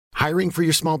Hiring for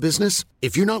your small business?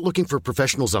 If you're not looking for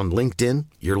professionals on LinkedIn,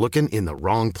 you're looking in the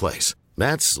wrong place.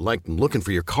 That's like looking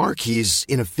for your car keys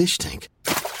in a fish tank.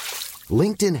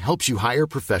 LinkedIn helps you hire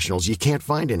professionals you can't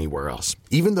find anywhere else,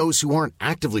 even those who aren't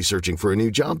actively searching for a new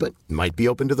job but might be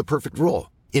open to the perfect role.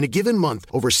 In a given month,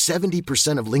 over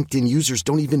 70% of LinkedIn users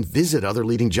don't even visit other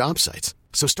leading job sites.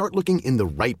 So start looking in the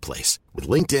right place. With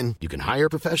LinkedIn, you can hire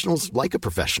professionals like a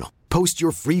professional. Post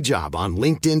your free job on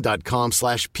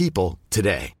linkedin.com/people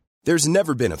today. There's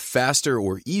never been a faster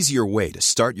or easier way to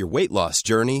start your weight loss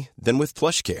journey than with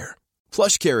PlushCare.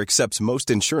 PlushCare accepts most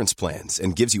insurance plans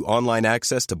and gives you online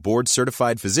access to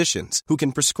board-certified physicians who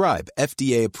can prescribe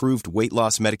FDA-approved weight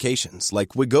loss medications like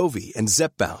Wegovy and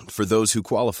Zepbound for those who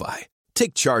qualify.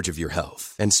 Take charge of your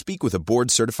health and speak with a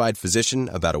board-certified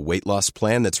physician about a weight loss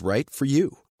plan that's right for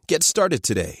you. Get started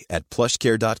today at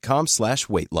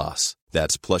plushcare.com/weight loss.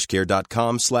 That's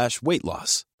plushcare.com/weight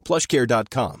loss.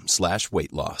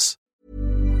 plushcare.com/weight loss.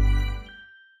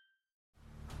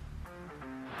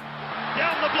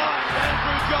 Down the blind,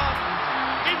 Andrew John.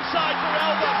 Inside for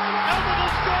Albert. Albert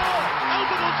will score.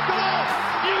 Albert will score.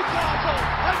 Newcastle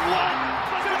have won.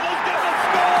 Fiddler's going to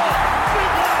score.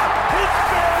 Fiddler, it's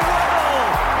farewell.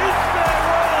 It's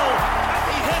farewell. And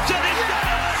he hits it. He's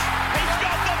done it. He's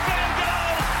got the field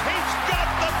goal. He's got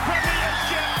the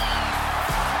premiership.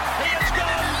 He has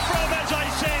gone from, as I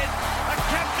said, a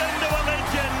captain to a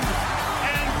legend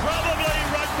and probably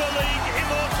rugby league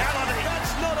immortality.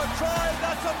 That's not a try.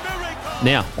 That's a miracle.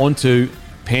 Now, on to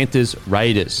Panthers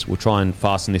Raiders. We'll try and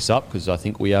fasten this up because I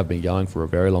think we have been going for a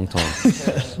very long time.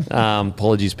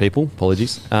 Apologies, people.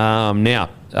 Apologies. Now,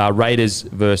 Raiders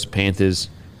versus Panthers.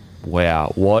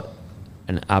 Wow, what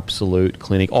an absolute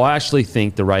clinic. I actually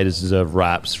think the Raiders deserve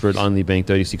raps for it only being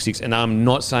 36-6. And I'm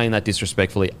not saying that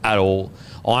disrespectfully at all.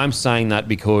 I'm saying that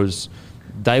because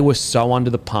they were so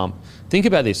under the pump. Think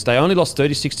about this. They only lost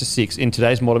 36-6 in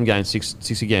today's modern game,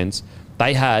 six against.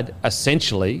 They had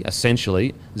essentially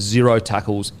 0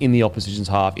 tackles in the opposition's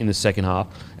half in the second half,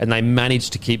 and they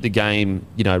managed to keep the game,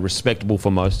 respectable for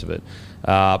most of it.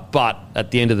 But at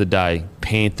the end of the day,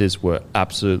 Panthers were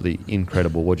absolutely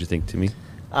incredible. What do you think, Timmy?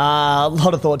 A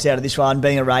lot of thoughts out of this one,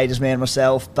 being a Raiders man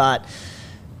myself, but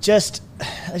just,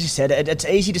 as you said, it's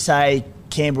easy to say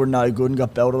Canberra were no good and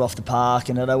got belted off the park,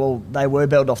 and they were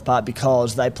belted off the park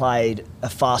because they played a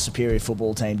far superior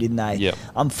football team, didn't they? Yep.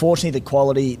 Unfortunately,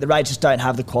 the Raiders just don't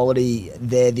have the quality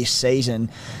there this season.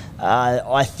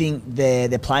 I think their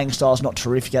playing style is not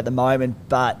terrific at the moment,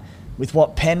 but with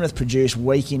what Penrith produce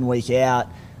week in, week out,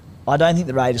 I don't think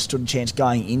the Raiders stood a chance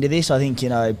going into this. I think,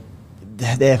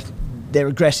 they're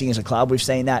regressing as a club. We've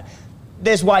seen that.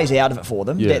 There's ways out of it for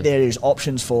them. Yeah. There is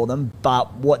options for them,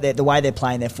 but the way they're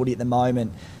playing their footy at the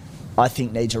moment, I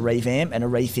think needs a revamp and a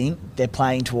rethink. They're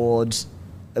playing towards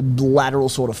a lateral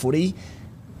sort of footy.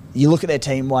 You look at their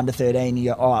team 1 to 13,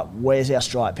 you go, all right, where's our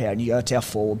strike power? And you go, it's our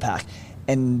forward pack.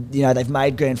 And they've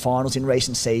made grand finals in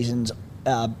recent seasons,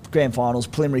 grand finals,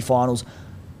 preliminary finals,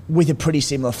 with a pretty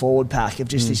similar forward pack of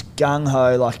just this gung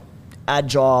ho,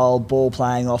 agile ball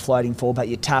playing, offloading forward pack.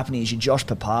 Your Tapneys, your Josh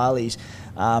Papalis.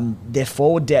 Their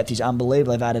forward depth is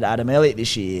unbelievable. They've added Adam Elliott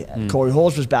this year. Corey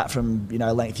Hawes was back from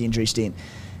lengthy injury stint,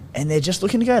 and they're just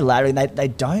looking to go laterally. They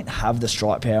don't have the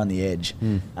strike power on the edge.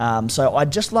 So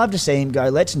I'd just love to see him go,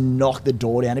 let's knock the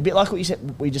door down, a bit like what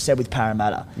we just said with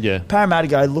Parramatta. Yeah. Parramatta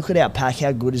go, look at our pack,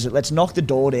 how good is it? Let's knock the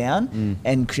door down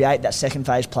and create that second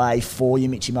phase play for your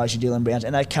Mitchy Moshe, Dylan Browns,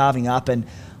 and they're carving up. And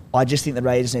I just think the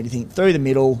Raiders need to think through the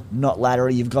middle, not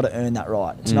laterally. You've got to earn that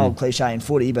right. It's an old cliche in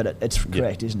footy, but it's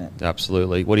correct, isn't it?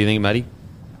 Absolutely. What do you think, Matty?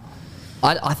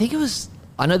 I think it was...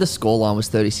 I know the scoreline was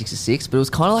 36-6, but it was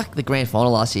kind of like the grand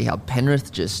final last year, how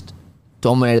Penrith just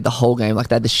dominated the whole game. They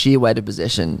had the sheer weight of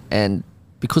possession. And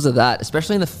because of that,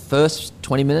 especially in the first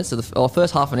 20 minutes, or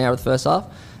first half an hour of the first half,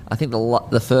 I think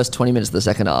the first 20 minutes of the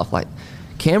second half,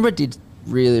 Canberra did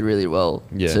really, really well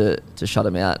to shut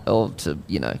him out, or to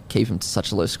keep him to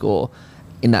such a low score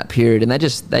in that period, and they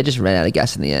just ran out of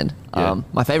gas in the end.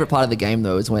 My favourite part of the game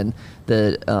though is when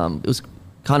it was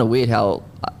kind of weird how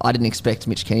I didn't expect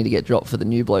Mitch Kenny to get dropped for the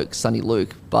new bloke Sonny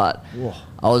Luke, but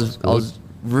I was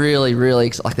really, really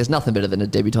excited. There's nothing better than a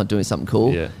debutant doing something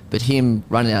cool. Yeah. But him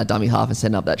running out of dummy half and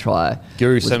setting up that try.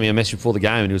 Guru sent me a message before the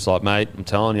game and he was like, mate, I'm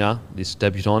telling you, this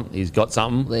debutant, he's got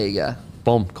something. There you go.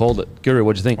 Boom, called it. Guru,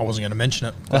 what'd you think? I wasn't going to mention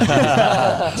it.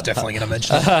 I was definitely going to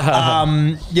mention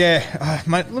it.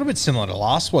 Mate, a little bit similar to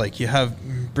last week. You have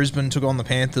Brisbane took on the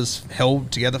Panthers,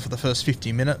 held together for the first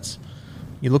 50 minutes.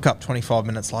 You look up 25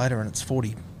 minutes later and it's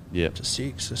 40 to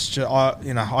 6. It's just,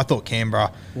 I thought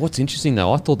Canberra... What's interesting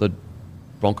though, I thought the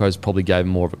Broncos probably gave him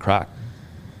more of a crack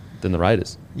than the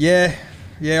Raiders. Yeah,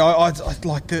 Yeah, I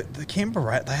like the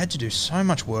Canberra. They had to do so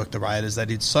much work. The Raiders. They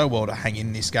did so well to hang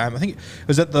in this game. I think it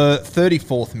was at the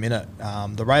 34th minute.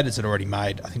 The Raiders had already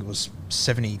made, I think it was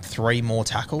 73 more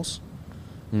tackles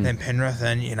than Penrith,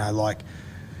 and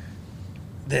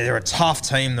they're a tough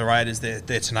team. The Raiders. They're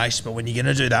tenacious, but when you're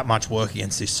going to do that much work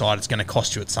against this side, it's going to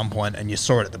cost you at some point. And you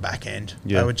saw it at the back end.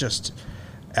 Yeah. They were just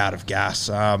out of gas.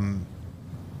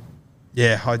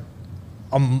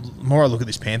 More I look at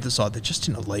this Panthers side, they're just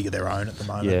in a league of their own at the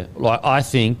moment. Yeah, I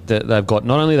think that they've got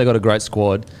a great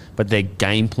squad, but their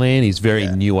game plan is very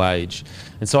new age.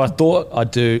 And so I thought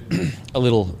I'd do a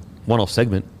little one-off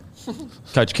segment.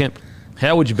 Coach Kemp,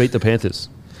 how would you beat the Panthers?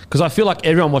 Because I feel like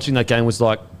everyone watching that game was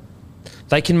like,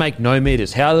 they can make no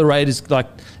meters. How are the Raiders,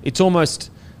 it's almost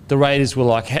the Raiders were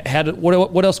like,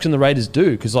 what else can the Raiders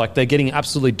do? Because they're getting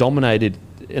absolutely dominated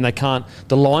and they can't,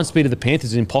 the line speed of the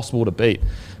Panthers is impossible to beat.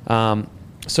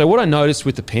 So what I noticed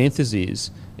with the Panthers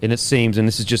is, and it seems, and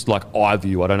this is just eye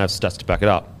view, I don't have stats to back it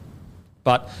up,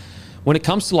 but when it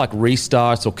comes to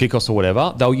restarts or kickoffs or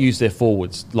whatever, they'll use their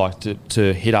forwards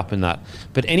to hit up in that.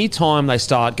 But any time they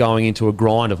start going into a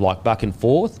grind of back and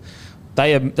forth,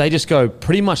 they just go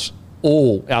pretty much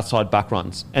all outside back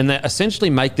runs, and they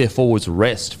essentially make their forwards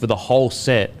rest for the whole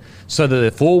set, so that their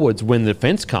forwards, when the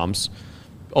defence comes,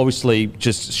 obviously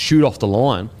just shoot off the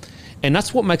line. And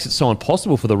that's what makes it so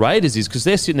impossible for the Raiders, is because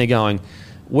they're sitting there going,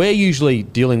 we're usually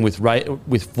dealing with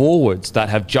forwards that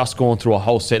have just gone through a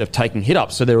whole set of taking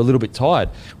hit-ups, so they're a little bit tired.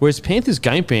 Whereas Panthers'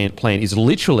 game plan is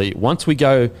literally, once we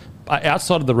go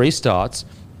outside of the restarts,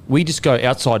 we just go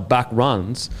outside back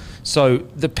runs. So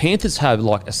the Panthers have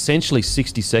essentially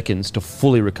 60 seconds to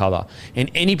fully recover. And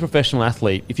any professional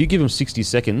athlete, if you give them 60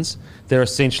 seconds, they're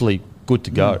essentially good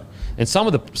to go. And some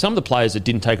of the players that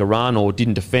didn't take a run or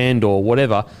didn't defend or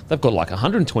whatever, they've got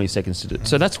 120 seconds to do it.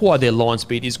 So that's why their line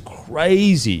speed is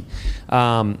crazy.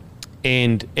 And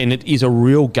it is a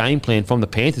real game plan from the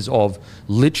Panthers of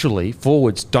literally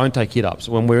forwards don't take hit-ups.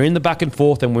 When we're in the back and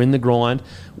forth and we're in the grind,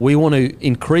 we want to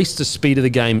increase the speed of the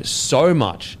game so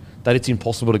much that it's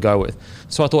impossible to go with.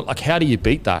 So I thought, how do you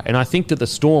beat that? And I think that the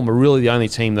Storm are really the only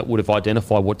team that would have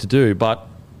identified what to do. But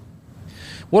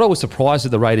what I was surprised that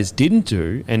the Raiders didn't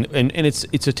do, and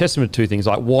it's a testament to two things.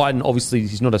 Whiten, obviously,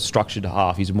 he's not a structured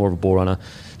half. He's more of a ball runner.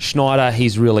 Schneider,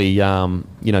 he's really young,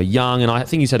 and I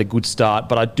think he's had a good start.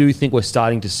 But I do think we're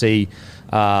starting to see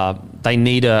they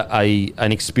need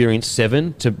an experienced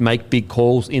seven to make big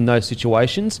calls in those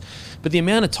situations. But the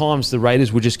amount of times the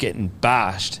Raiders were just getting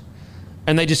bashed,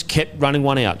 and they just kept running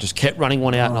one out,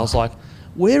 And I was like,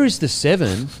 where is the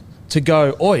seven to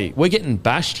go, oi, we're getting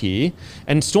bashed here?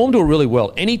 And Storm do it really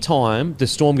well. Anytime the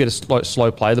Storm get a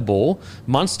slow play the ball,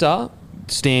 Munster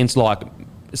stands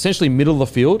essentially middle of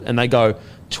the field, and they go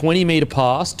 20-metre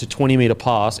pass to 20-metre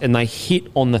pass, and they hit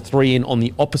on the 3-in on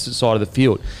the opposite side of the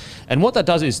field. And what that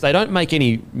does is they don't make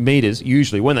any metres.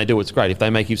 Usually when they do, it's great. If they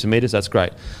make heaps of metres, that's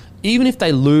great. Even if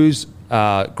they lose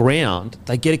ground,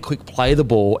 they get a quick play of the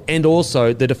ball, and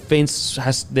also the defence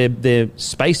has their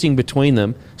spacing between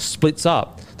them splits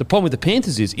up. The problem with the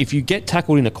Panthers is if you get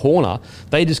tackled in a corner,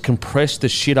 they just compress the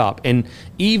shit up. And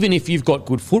even if you've got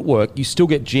good footwork, you still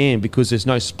get jammed because there's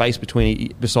no space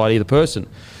beside either person.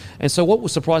 And so what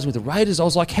was surprising with the Raiders, I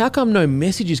was like, how come no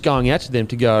message is going out to them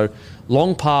to go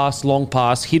long pass,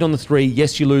 hit on the 3,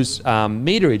 yes, you lose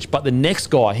meterage, but the next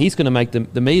guy, he's going to make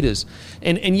the meters.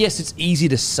 And yes, it's easy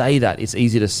to say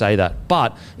that.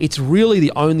 But it's really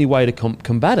the only way to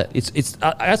combat it. It's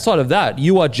outside of that,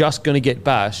 you are just going to get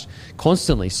bashed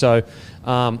constantly. So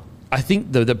I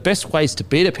think the best ways to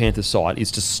beat a Panthers side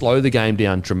is to slow the game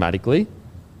down dramatically,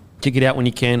 kick it out when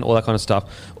you can, all that kind of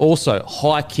stuff. Also,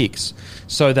 high kicks,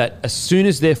 so that as soon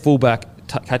as their fullback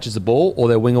catches the ball or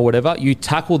their wing or whatever, you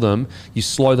tackle them, you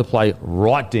slow the play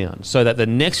right down so that the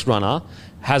next runner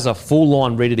has a full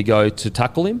line ready to go to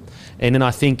tackle him. And then I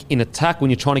think in attack,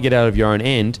 when you're trying to get out of your own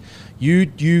end,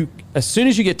 you as soon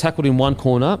as you get tackled in one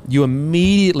corner, you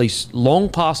immediately long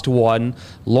pass to Wyden,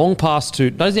 long pass to,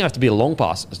 doesn't even have to be a long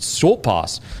pass, a short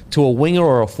pass to a winger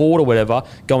or a forward or whatever,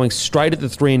 going straight at the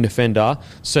 3-in defender,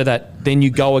 so that then you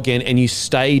go again and you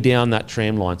stay down that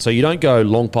tram line. So you don't go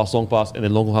long pass, and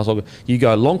then long pass. You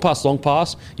go long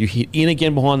pass, you hit in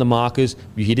again behind the markers,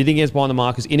 you hit it against behind the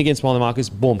markers, in against behind the markers,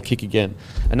 boom, kick again.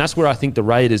 And that's where I think the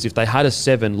Raiders, if they had a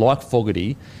 7 like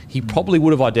Fogarty, he probably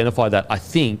would have identified that, I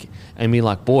think, and be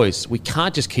like, boys, we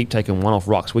can't just keep taking one off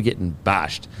rocks. We're getting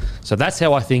bashed. So that's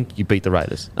how I think you beat the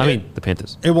Raiders. The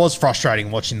Panthers. It was frustrating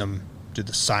watching them do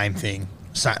the same thing.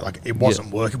 It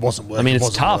wasn't working. I mean, it's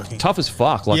tough. Tough as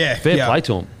fuck. Fair play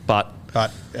to them. But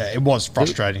But it was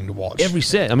frustrating to watch. Every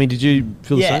set. I mean, did you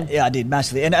feel the same? Yeah, I did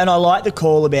massively. And I like the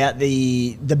call about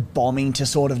the bombing to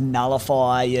sort of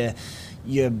nullify your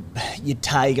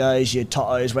Tagos, your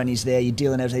To'os when he's there. You're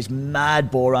dealing with these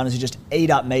mad ball runners who just eat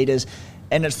up meters.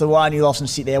 And it's the one you often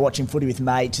sit there watching footy with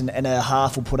mates, and a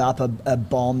half will put up a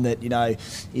bomb that, you know,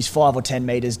 is 5 or 10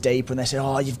 metres deep, and they say,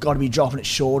 oh, you've got to be dropping it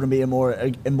short and be a more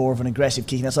of an aggressive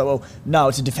kick. And it's like, well, no,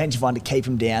 it's a defensive one to keep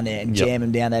him down there and jam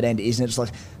him down that end, isn't it? It's like,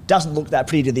 doesn't look that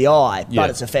pretty to the eye, but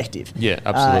it's effective. Yeah,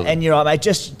 absolutely. And you're right, mate,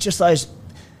 just those...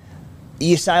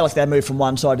 You say like they move from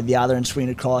one side to the other and swing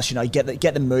across, you know, get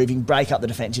them moving, break up the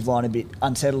defensive line a bit,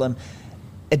 unsettle them.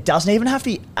 It doesn't even have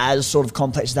to be as sort of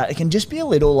complex as that. It can just be a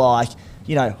little like,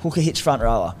 you know, hooker hits front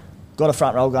rower, got a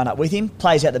front row going up with him,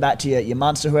 plays out the back to your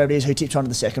Munster, whoever it is, who tips onto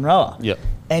the second rower. Yep.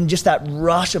 And just that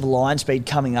rush of line speed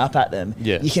coming up at them,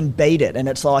 you can beat it. And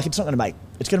it's like, it's going to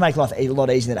make life a lot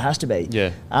easier than it has to be.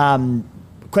 Yeah.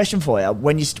 Question for you.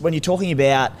 When you're talking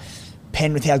about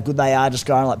Penrith, how good they are, just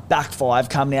going like back five,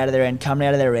 coming out of their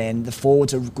end, the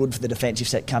forwards are good for the defensive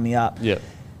set coming up. Yeah.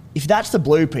 If that's the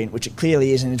blueprint, which it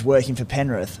clearly is and is working for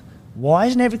Penrith, why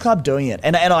isn't every club doing it?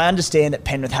 And I understand that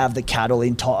Penrith have the cattle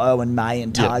in To'o and May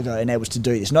and Targo and able to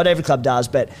do this. Not every club does,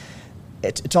 but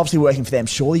it's obviously working for them.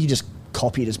 Surely you just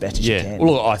copy it as best as you can.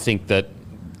 Well, I think that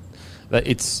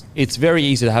it's very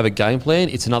easy to have a game plan.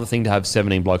 It's another thing to have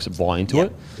 17 blokes that buy into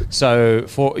it. So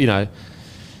for, you know,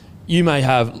 you may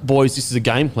have, boys, this is a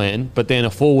game plan, but then a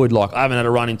forward, like, I haven't had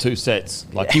a run in 2 sets.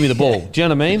 Like, give me the ball. Do you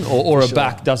know what I mean? Or a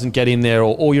back doesn't get in there,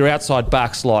 or your outside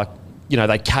backs, like, you know,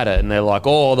 they cat it and they're like,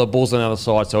 oh, the ball's on the other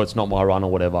side, so it's not my run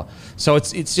or whatever. So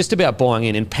it's just about buying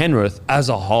in. And Penrith, as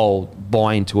a whole,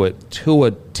 buy into it to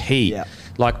a T. Yeah.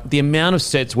 Like, the amount of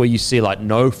sets where you see, like,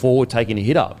 no forward taking a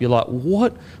hit up, you're like,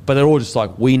 what? But they're all just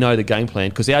like, we know the game plan,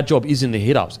 because our job isn't the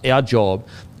hit ups. Our job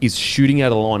is shooting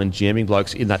out of the line and jamming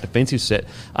blokes in that defensive set.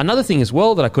 Another thing as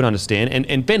well that I couldn't understand,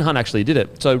 and Ben Hunt actually did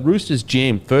it. So Roosters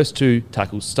jammed first 2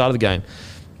 tackles, start of the game,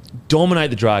 dominate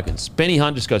the Dragons. Benny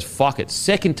Hunt just goes, fuck it.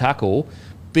 Second tackle,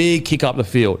 big kick up the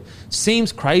field.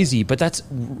 Seems crazy, but that's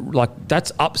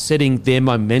upsetting their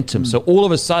momentum. So all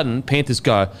of a sudden, Panthers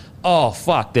go, oh,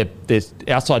 fuck, their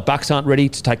outside backs aren't ready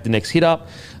to take the next hit up.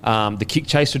 The kick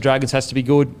chase for Dragons has to be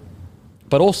good.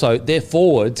 But also, their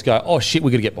forwards go, oh, shit, we're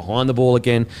going to get behind the ball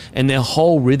again. And their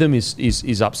whole rhythm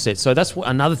is upset. So that's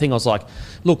another thing I was like,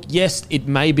 look, yes, it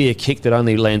may be a kick that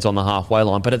only lands on the halfway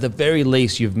line, but at the very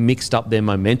least, you've mixed up their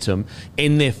momentum.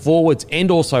 And their forwards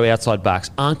and also outside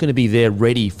backs aren't going to be there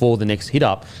ready for the next hit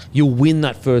up. You'll win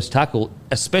that first tackle,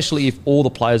 especially if all the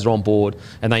players are on board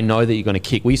and they know that you're going to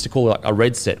kick. We used to call it like a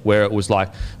red set, where it was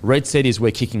like, red set is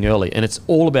we're kicking early. And it's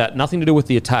all about, nothing to do with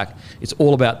the attack. It's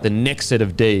all about the next set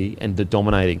of D and the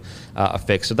dominating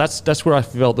effect. So that's where I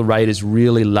felt the Raiders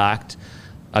really lacked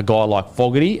a guy like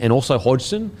Fogarty and also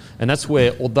Hodgson. And that's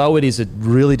where, although it is a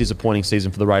really disappointing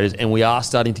season for the Raiders, and we are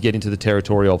starting to get into the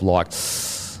territory of like,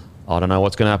 I don't know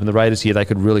what's going to happen to the Raiders here, they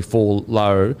could really fall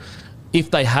low.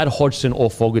 If they had Hodgson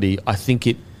or Fogarty, I think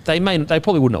they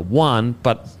probably wouldn't have won,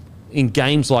 but in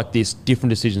games like this,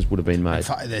 different decisions would have been made.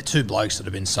 They're 2 blokes that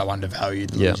have been so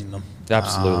undervalued, losing them.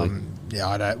 Absolutely.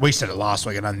 We said it last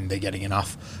week. I don't think they're getting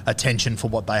enough attention for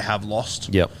what they have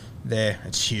lost. Yep.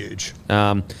 It's huge.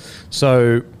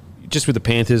 So, just with the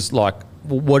Panthers, like,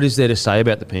 what is there to say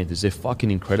about the Panthers? They're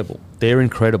fucking incredible. They're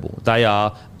incredible. They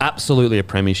are absolutely a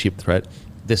premiership threat.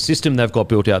 The system they've got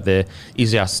built out there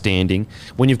is outstanding.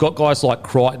 When you've got guys like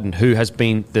Crichton, who has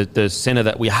been the centre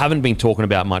that we haven't been talking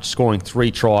about much, scoring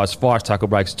 3 tries, 5 tackle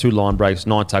breaks, 2 line breaks,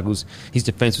 9 tackles. His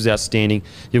defence was outstanding.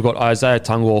 You've got Isaiah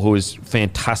Tungwall, who is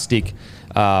fantastic.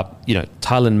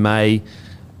 Tylan May.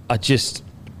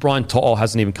 Brian To'o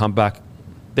hasn't even come back.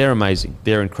 They're amazing.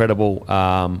 They're incredible.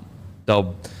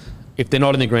 If they're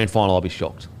not in the grand final, I'll be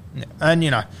shocked. Yeah.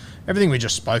 And, everything we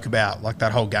just spoke about, like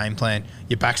that whole game plan,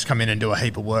 your backs come in and do a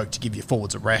heap of work to give your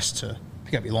forwards a rest to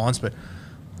pick up your lines, but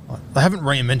they haven't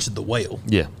reinvented the wheel.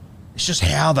 Yeah. It's just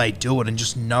how they do it, and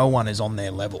just no one is on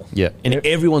their level. Yeah, and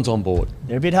everyone's on board.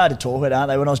 They're a bit hard to talk about, aren't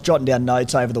they? When I was jotting down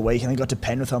notes over the week and I got to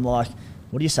Penrith, I'm like,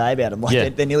 what do you say about them?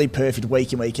 Like, they're nearly perfect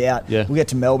week in, week out. Yeah. We'll get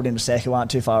to Melbourne in a second, we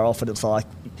aren't too far off, and it's like,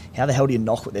 how the hell do you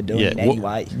knock what they're doing in any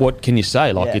way? What can you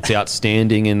say? Like, it's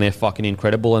outstanding, and they're fucking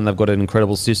incredible, and they've got an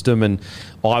incredible system, and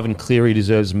Ivan Cleary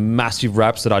deserves massive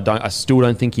raps that I still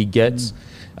don't think he gets.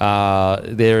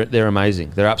 They're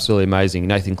amazing. They're absolutely amazing.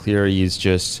 Nathan Cleary is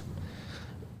just...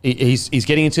 He's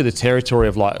getting into the territory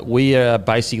of like, we are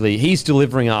basically, he's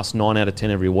delivering us 9 out of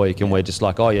 10 every week, and we're just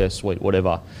like, oh yeah, sweet,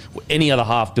 whatever. Any other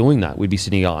half doing that, we'd be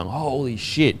sitting going, holy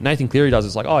shit. Nathan Cleary does,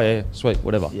 it's like, oh yeah, sweet,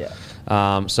 whatever. Yeah.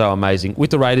 So amazing. With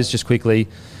the Raiders, just quickly,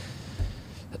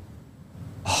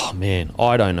 Oh, man,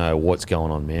 I don't know what's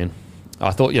going on, man.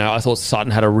 I thought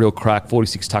Sutton had a real crack,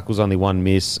 46 tackles, only one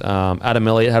miss. Adam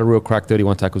Elliott had a real crack,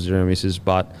 31 tackles, 0 misses,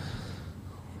 but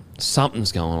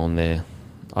something's going on there.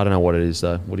 I don't know what it is,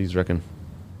 though. What do you reckon?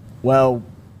 Well,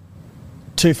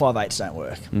 258s don't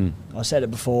work. I said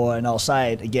it before and I'll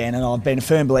say it again, and I've been a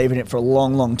firm believer in it for a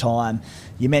long, long time.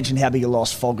 You mentioned how big a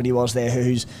loss Fogarty was there,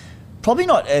 who's probably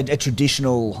not a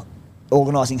traditional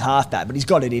organising halfback, but he's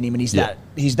got it in him, and he's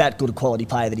that good a quality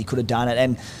player that he could have done it.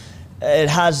 And it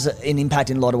has an impact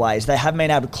in a lot of ways. They haven't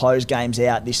been able to close games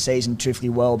out this season truthfully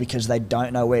well because they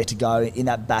don't know where to go in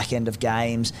that back end of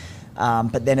games.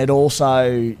 But then it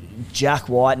also, Jack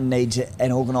Whiten needs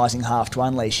an organising half to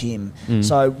unleash him.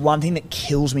 So one thing that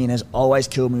kills me and has always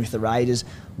killed me with the Raiders,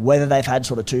 whether they've had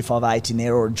sort of 258 in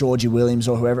there or Georgie Williams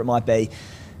or whoever it might be,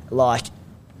 like,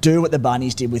 do what the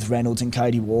Bunnies did with Reynolds and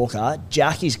Cody Walker.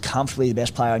 Jack is comfortably the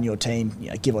best player on your team,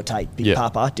 give or take. Big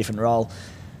Papa, different role.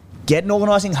 Get an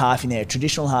organising half in there,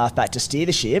 traditional halfback to steer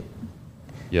the ship.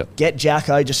 Get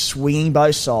Jacko just swinging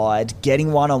both sides,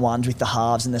 getting one-on-ones with the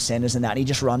halves and the centres and that, and he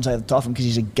just runs over the top of him because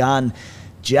he's a gun.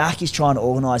 Jack is trying to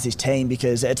organise this team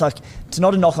because it's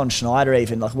not a knock on Schneider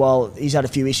even. He's had a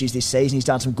few issues this season. He's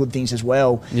done some good things as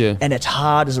well. And it's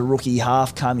hard as a rookie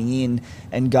half coming in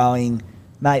and going,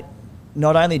 mate,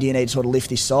 not only do you need to sort of lift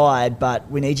this side, but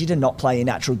we need you to not play your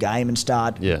natural game and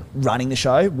start running the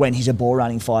show when he's a ball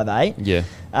running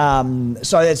 5'8".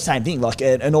 So it's the same thing. Like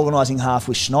an organising half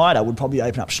with Schneider would probably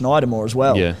open up Schneider more as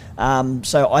well.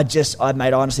 So I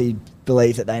honestly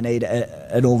believe that they need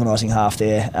an organising half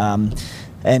there.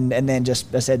 And then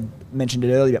just, I mentioned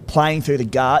it earlier, but playing through the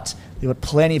gut, you've got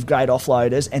plenty of great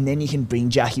offloaders, and then you can bring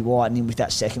Jackie White in with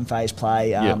that second phase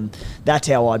play. That's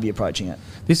how I'd be approaching it.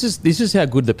 This is how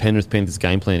good the Penrith Panthers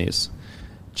game plan is.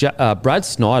 Brad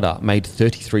Snyder made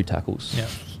 33 tackles.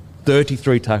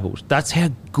 33 tackles. That's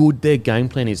how good their game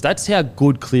plan is. That's how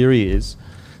good Cleary is.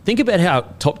 Think about how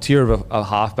top tier of a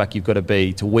halfback you've got to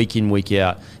be to week in, week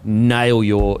out, nail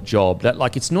your job.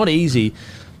 It's not easy.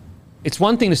 It's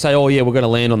one thing to say, we're going to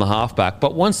land on the halfback,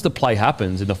 but once the play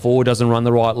happens and the forward doesn't run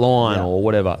the right line or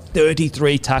whatever,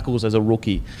 33 tackles as a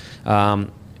rookie.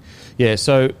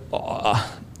 So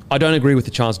I don't agree with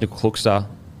the chance Nickel Kluxter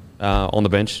on the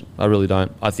bench. I really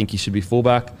don't. I think he should be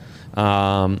fullback.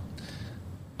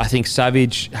 I think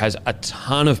Savage has a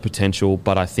ton of potential,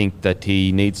 but I think that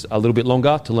he needs a little bit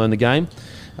longer to learn the game.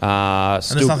 And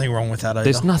there's nothing wrong with that either.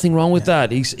 There's nothing wrong with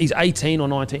that. He's 18 or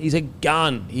 19. He's a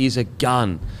gun. He's a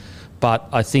gun. But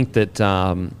I think that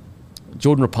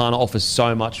Jordan Rapana offers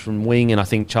so much from wing, and I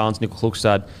think Charles Nickel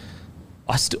Kluxter,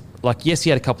 yes, he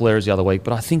had a couple errors the other week,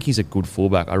 but I think he's a good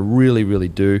fullback. I really, really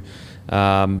do.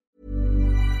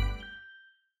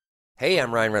 Hey,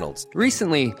 I'm Ryan Reynolds.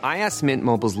 Recently, I asked Mint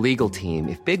Mobile's legal team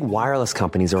if big wireless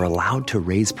companies are allowed to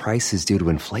raise prices due to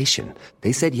inflation.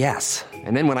 They said yes.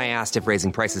 And then when I asked if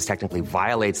raising prices technically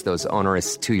violates those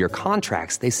onerous 2-year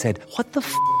contracts, they said, "What the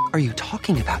f*** are you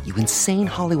talking about, you insane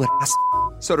Hollywood ass?"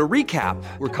 So to recap,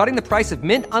 we're cutting the price of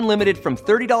Mint Unlimited from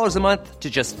 $30 a month to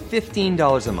just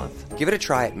 $15 a month. Give it a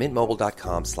try at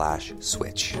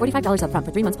mintmobile.com/switch. $45 up front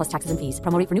for 3 months plus taxes and fees.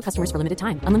 Promo rate for new customers for limited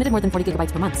time. Unlimited more than 40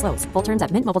 gigabytes per month. Slows full terms at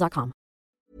mintmobile.com.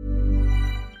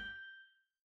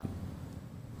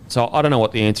 So I don't know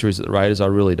what the answer is at the Raiders. I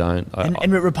really don't. And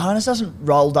Rapana's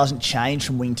role doesn't change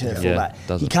from wing to fullback.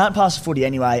 He can't pass the footy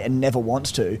anyway and never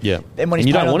wants to. And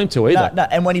you don't want him to either. No,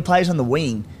 and when he plays on the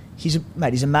wing, he's a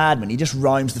madman. He just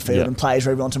roams the field and plays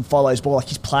wherever he wants and follows ball. Like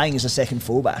he's playing as a second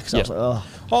fullback. So I was like,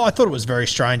 I thought it was very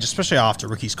strange, especially after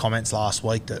Ricky's comments last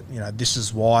week that, this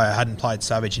is why I hadn't played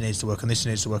Savage. He needs to work on this, he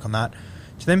needs to work on that.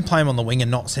 To then play him on the wing and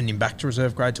not send him back to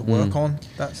reserve grade to work on,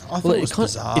 I thought it was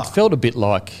bizarre. It felt a bit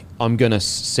like I'm going to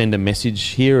send a message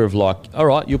here of like, all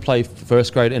right, you'll play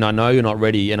first grade and I know you're not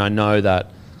ready and I know that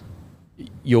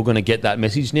you're going to get that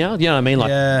message now. You know what I mean?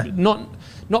 Like,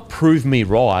 not prove me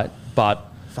right, but...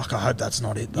 Fuck, I hope that's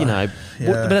not it, though.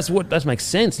 But that makes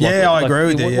sense. I agree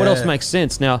with you. What else makes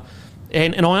sense? Now,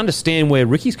 and I understand where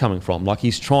Ricky's coming from. Like,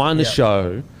 he's trying to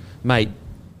show, mate,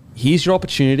 here's your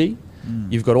opportunity.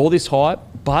 You've got all this hype,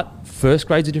 but first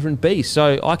grade's a different beast.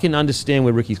 So I can understand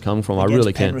where Ricky's coming from. I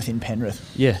really can. Penrith in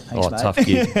Penrith. Yeah. Thanks, tough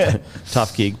gig.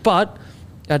 Tough gig. But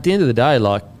at the end of the day,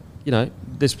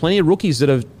 there's plenty of rookies that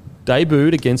have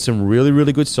debuted against some really,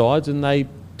 really good sides and they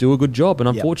do a good job. And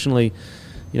unfortunately...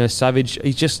 Savage,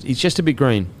 he's just a bit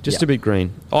green. A bit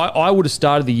green. I would have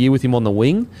started the year with him on the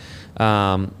wing,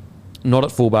 not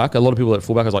at fullback. A lot of people at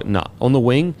fullback, I was like, nah, on the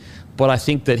wing. But I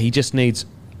think that he just needs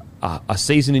a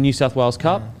season in New South Wales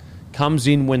Cup, comes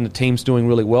in when the team's doing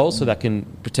really well so that can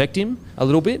protect him a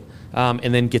little bit,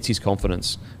 and then gets his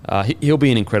confidence. He'll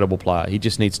be an incredible player. He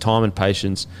just needs time and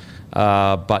patience.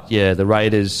 But yeah, the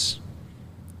Raiders.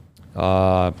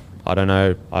 I don't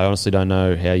know. I honestly don't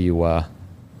know how you.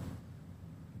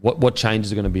 What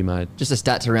changes are going to be made? Just a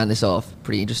stat to round this off.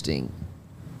 Pretty interesting.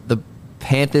 The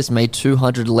Panthers made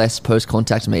 200 less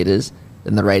post-contact meters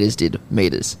than the Raiders did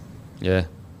meters. Yeah.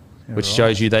 Which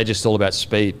shows you they're just all about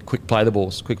speed. Quick play the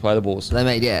balls. They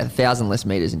made 1,000 less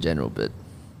meters in general, but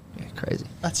yeah, crazy.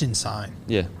 That's insane.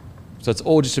 Yeah. So it's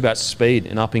all just about speed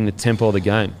and upping the tempo of the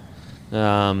game.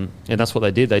 And that's what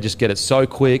they did. They just get it so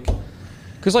quick.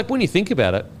 Because like when you think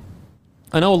about it,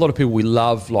 I know a lot of people, we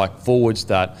love like forwards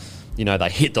that, you know, they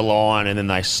hit the line and then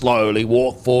they slowly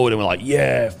walk forward and we're like,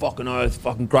 yeah, fucking oath,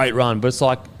 fucking great run. But it's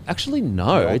like, actually,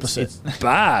 no, it's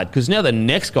bad because now the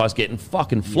next guy's getting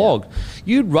fucking flogged. Yeah.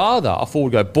 You'd rather a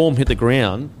forward go, boom, hit the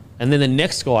ground, and then the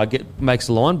next guy makes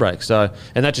a line break. So,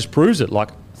 and that just proves it. Like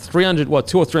 200 or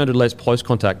 300 less close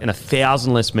contact and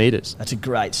 1,000 less meters. That's a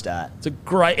great stat. It's a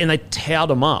great, and they tout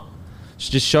them up. It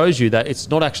just shows you that it's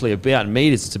not actually about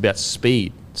meters, it's about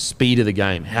speed of the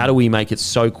game. How do we make it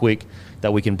so quick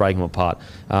that we can break them apart?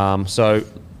 So,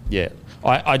 yeah,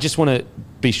 I just want to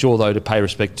be sure, though, to pay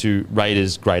respect to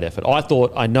Raiders' great effort.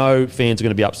 I know fans are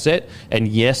going to be upset, and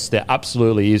yes, there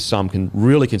absolutely is some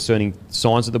really concerning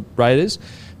signs of the Raiders,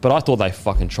 but I thought they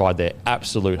fucking tried their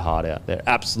absolute heart out.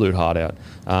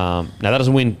 Now, that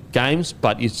doesn't win games,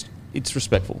 but it's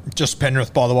respectful. Just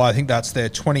Penrith, by the way, I think that's their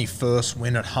 21st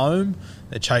win at home.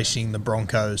 They're chasing the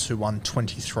Broncos, who won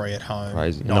 23 at home.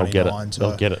 Crazy. And they'll get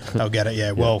it. They'll get it,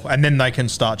 yeah. Well, and then they can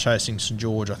start chasing St.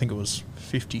 George. I think it was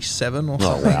 57 or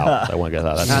something. Oh, wow. They won't get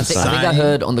that. That's insane. I think I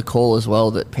heard on the call as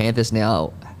well that Panthers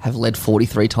now have led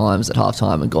 43 times at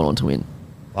halftime and gone on to win.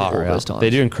 All those times. They're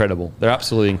doing incredible. They're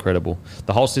absolutely incredible.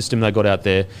 The whole system they got out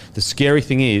there. The scary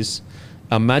thing is,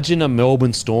 imagine a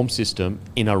Melbourne Storm system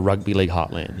in a rugby league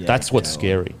heartland. Yeah, that's what's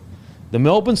scary. The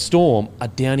Melbourne Storm are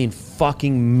down in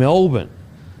fucking Melbourne.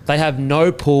 They have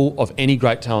no pool of any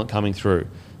great talent coming through.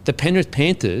 The Penrith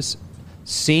Panthers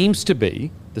seems to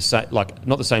be the same, like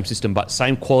not the same system, but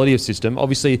same quality of system.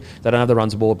 Obviously, they don't have the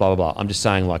runs of ball, blah, blah, blah. I'm just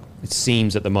saying, like, it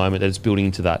seems at the moment that it's building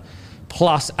into that.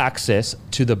 Plus access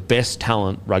to the best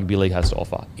talent rugby league has to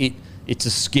offer. It's a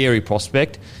scary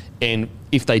prospect, and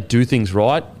if they do things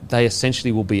right, they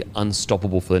essentially will be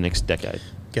unstoppable for the next decade.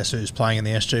 Guess who's playing in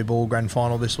the SG Ball Grand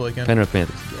Final this weekend? Penrith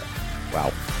Panthers. Yeah.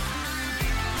 Wow.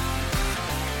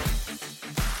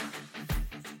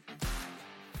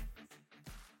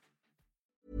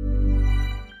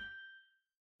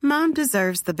 Mom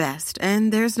deserves the best,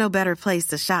 and there's no better place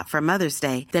to shop for Mother's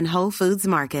Day than Whole Foods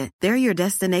Market. They're your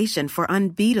destination for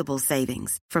unbeatable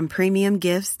savings, from premium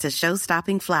gifts to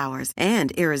show-stopping flowers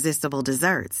and irresistible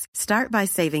desserts. Start by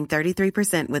saving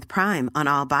 33% with Prime on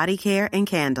all body care and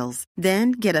candles.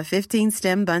 Then get a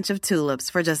 15-stem bunch of tulips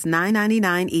for just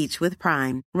 $9.99 each with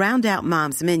Prime. Round out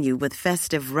Mom's menu with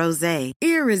festive rosé,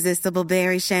 irresistible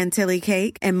berry chantilly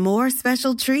cake, and more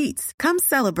special treats. Come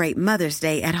celebrate Mother's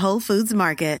Day at Whole Foods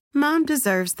Market. Mom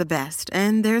deserves the best,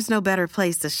 and there's no better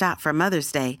place to shop for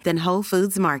Mother's Day than Whole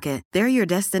Foods Market. They're your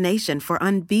destination for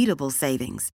unbeatable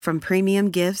savings, from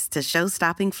premium gifts to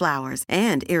show-stopping flowers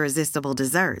and irresistible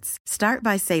desserts. Start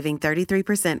by saving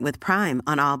 33% with Prime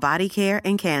on all body care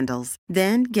and candles.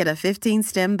 Then get a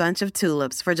 15-stem bunch of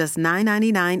tulips for just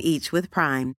 $9.99 each with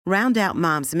Prime. Round out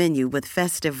Mom's menu with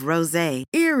festive rosé,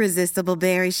 irresistible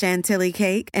berry chantilly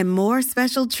cake, and more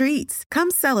special treats. Come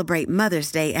celebrate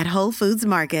Mother's Day at Whole Foods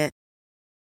Market.